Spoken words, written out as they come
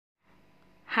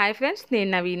Hi friends, నేను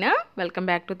నవీన. Welcome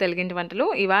back to తెలుగింటి వంటలు.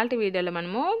 ఇవాళ వీడియోలో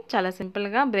మనము చాలా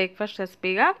సింపుల్గా బ్రేక్ఫాస్ట్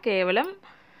రెసిపీగా కేవలం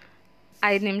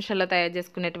 5 నిమిషాల్లో తయారు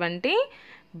చేసుకునేటువంటి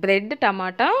బ్రెడ్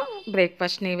టమాటా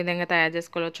బ్రేక్ఫాస్ట్ని ఈ విధంగా తయారు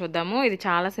చేసుకోవాలో చూద్దాము. ఇది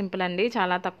చాలా సింపుల్ అండి,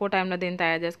 చాలా తక్కువ టైంలో దీన్ని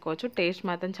తయారు చేసుకోవచ్చు. టేస్ట్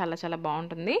మాత్రం చాలా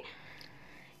బాగుంటుంది.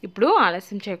 ఇప్పుడు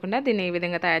ఆలస్యం చేయకుండా దీన్ని ఏ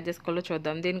విధంగా తయారు చేసుకోవాలో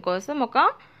చూద్దాం. దీనికోసం ఒక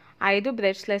 5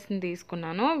 బ్రెడ్ స్లైస్ని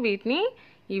తీసుకున్నాను. వీటిని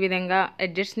ఈ విధంగా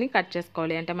ఎడ్జెస్ని కట్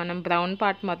చేసుకోవాలి. అంటే మనం బ్రౌన్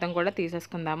పార్ట్ మొత్తం కూడా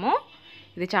తీసేసుకుందాము.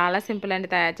 ఇది చాలా సింపుల్ అండి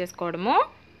తయారు చేసుకోవడము.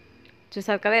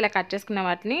 చూసారు కదా, ఇలా కట్ చేసుకున్న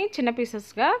వాటిని చిన్న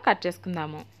పీసెస్గా కట్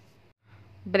చేసుకుందాము.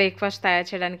 బ్రేక్ఫాస్ట్ తయారు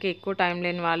చేయడానికి ఎక్కువ టైం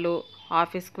లేని వాళ్ళు,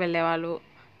 ఆఫీస్కి వెళ్ళే వాళ్ళు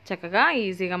చక్కగా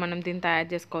ఈజీగా మనం దీన్ని తయారు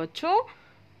చేసుకోవచ్చు.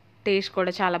 టేస్ట్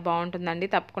కూడా చాలా బాగుంటుందండి.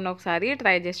 తప్పకుండా ఒకసారి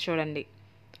ట్రై చేసి చూడండి.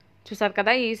 చూసారు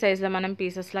కదా, ఈ సైజులో మనం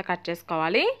పీసెస్లా కట్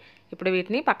చేసుకోవాలి. ఇప్పుడు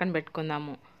వీటిని పక్కన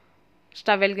పెట్టుకుందాము.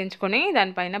 స్టవ్ వెలిగించుకొని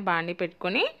దానిపైన బాండి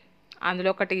పెట్టుకొని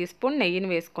అందులో 1 టీ స్పూన్ నెయ్యిని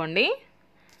వేసుకోండి.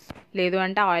 లేదు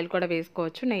అంటే ఆయిల్ కూడా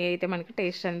వేసుకోవచ్చు. నెయ్యి అయితే మనకి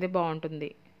టేస్ట్ అనేది బాగుంటుంది.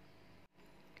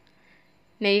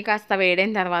 నెయ్యి కాస్త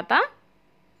వేడైన తర్వాత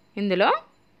ఇందులో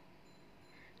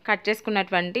కట్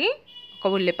చేసుకున్నటువంటి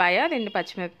 1 ఉల్లిపాయ, 2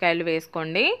 పచ్చిమిరపకాయలు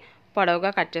వేసుకోండి.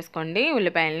 పొడవుగా కట్ చేసుకోండి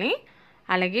ఉల్లిపాయల్ని.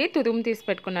 అలాగే తురుము తీసి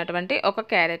పెట్టుకున్నటువంటి 1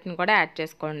 క్యారెట్ని కూడా యాడ్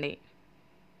చేసుకోండి.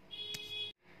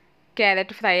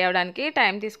 క్యారెట్ ఫ్రై అవ్వడానికి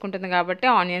టైం తీసుకుంటుంది కాబట్టి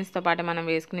ఆనియన్స్తో పాటు మనం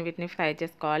వేసుకుని వీటిని ఫ్రై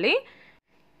చేసుకోవాలి.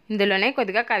 ఇందులోనే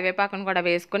కొద్దిగా కరివేపాకును కూడా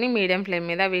వేసుకొని మీడియం ఫ్లేమ్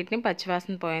మీద వీటిని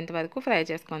పచ్చివాసన పోయేంత వరకు ఫ్రై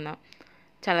చేసుకుందాం.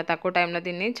 చాలా తక్కువ టైంలో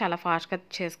దీన్ని చాలా ఫాస్ట్గా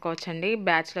చేసుకోవచ్చండి.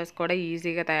 బ్యాచిలర్స్ కూడా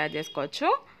ఈజీగా తయారు చేసుకోవచ్చు.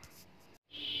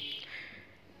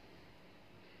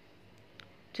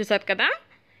 చూసారు కదా,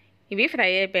 ఇవి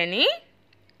ఫ్రై అయిపోయినాయి.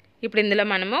 ఇప్పుడు ఇందులో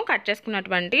మనము కట్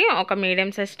చేసుకున్నటువంటి 1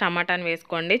 మీడియం సైజ్ టమాటాని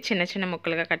వేసుకోండి. చిన్న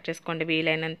ముక్కలుగా కట్ చేసుకోండి.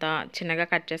 వీలైనంత చిన్నగా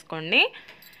కట్ చేసుకోండి.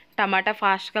 టమాటా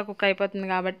ఫాస్ట్గా కుక్ అయిపోతుంది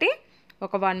కాబట్టి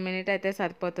ఒక 1 మినిట్ అయితే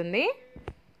సరిపోతుంది.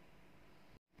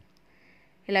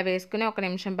 ఇలా వేసుకుని 1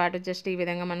 నిమిషం పాటు జస్ట్ ఈ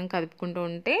విధంగా మనం కలుపుకుంటూ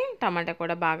ఉంటే టమాటా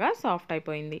కూడా బాగా సాఫ్ట్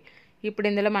అయిపోయింది. ఇప్పుడు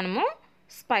ఇందులో మనము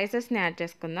స్పైసెస్ని యాడ్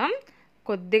చేసుకుందాం.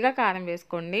 కొద్దిగా కారం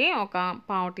వేసుకోండి.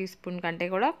 1/4 టీ స్పూన్ కంటే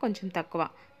కూడా కొంచెం తక్కువ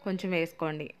కొంచెం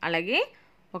వేసుకోండి. అలాగే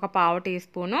 1/4 టీ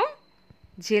స్పూను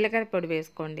జీలకర్ర పొడి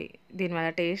వేసుకోండి. దీనివల్ల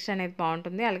టేస్ట్ అనేది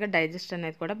బాగుంటుంది. అలాగే డైజెస్ట్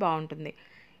అనేది కూడా బాగుంటుంది.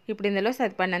 ఇప్పుడు ఇందులో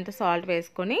సరిపడినంత సాల్ట్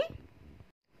వేసుకొని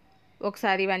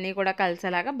ఒకసారి ఇవన్నీ కూడా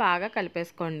కలిసేలాగా బాగా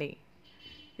కలిపేసుకోండి.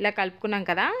 ఇలా కలుపుకున్నాం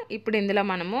కదా, ఇప్పుడు ఇందులో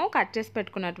మనము కట్ చేసి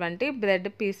పెట్టుకున్నటువంటి బ్రెడ్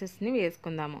పీసెస్ని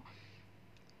వేసుకుందాము.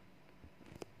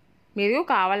 మీరు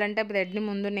కావాలంటే బ్రెడ్ని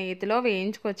ముందు నెయ్యిలో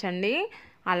వేయించుకోవచ్చండి.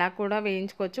 అలా కూడా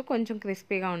వేయించుకోవచ్చు, కొంచెం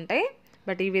క్రిస్పీగా ఉంటాయి.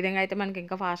 బట్ ఈ విధంగా అయితే మనకి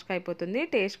ఇంకా ఫాస్ట్గా అయిపోతుంది.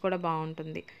 టేస్ట్ కూడా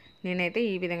బాగుంటుంది. నేనైతే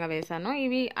ఈ విధంగా వేసాను.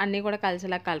 ఇవి అన్నీ కూడా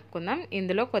కలిసేలా కలుపుకుందాం.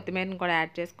 ఇందులో కొత్తిమీరని కూడా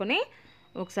యాడ్ చేసుకొని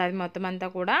ఒకసారి మొత్తం అంతా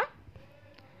కూడా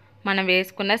మనం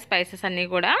వేసుకున్న స్పైసెస్ అన్నీ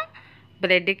కూడా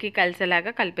బ్రెడ్కి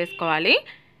కలిసేలాగా కలిపేసుకోవాలి.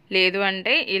 లేదు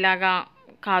అంటే ఇలాగా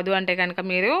కాదు అంటే కనుక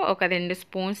మీరు ఒక 2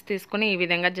 స్పూన్స్ తీసుకుని ఈ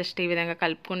విధంగా జస్ట్ ఈ విధంగా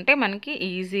కలుపుకుంటే మనకి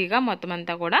ఈజీగా మొత్తం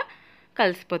అంతా కూడా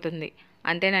కలిసిపోతుంది.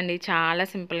 అంతేనండి, చాలా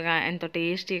సింపుల్గా ఎంతో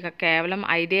టేస్టీగా కేవలం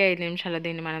 5 నిమిషాల్లో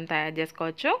దీన్ని మనం తయారు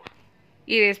చేసుకోవచ్చు.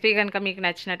 ఈ రెసిపీ కనుక మీకు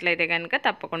నచ్చినట్లయితే కనుక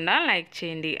తప్పకుండా లైక్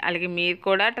చేయండి. అలాగే మీరు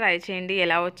కూడా ట్రై చేయండి.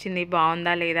 ఎలా వచ్చింది,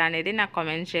 బాగుందా లేదా అనేది నాకు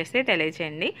కామెంట్స్ చేసి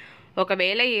తెలియచేయండి.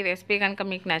 ఒకవేళ ఈ రెసిపీ కనుక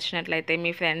మీకు నచ్చినట్లయితే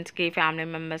మీ ఫ్రెండ్స్కి, ఫ్యామిలీ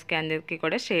మెంబర్స్కి అందరికీ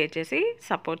కూడా షేర్ చేసి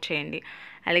సపోర్ట్ చేయండి.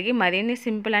 అలాగే మరిన్ని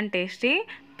simple and tasty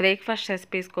breakfast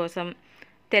recipes కోసం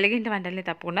తెలుగింటి వంటల్ని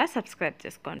తప్పకుండా సబ్స్క్రైబ్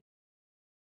చేసుకోండి.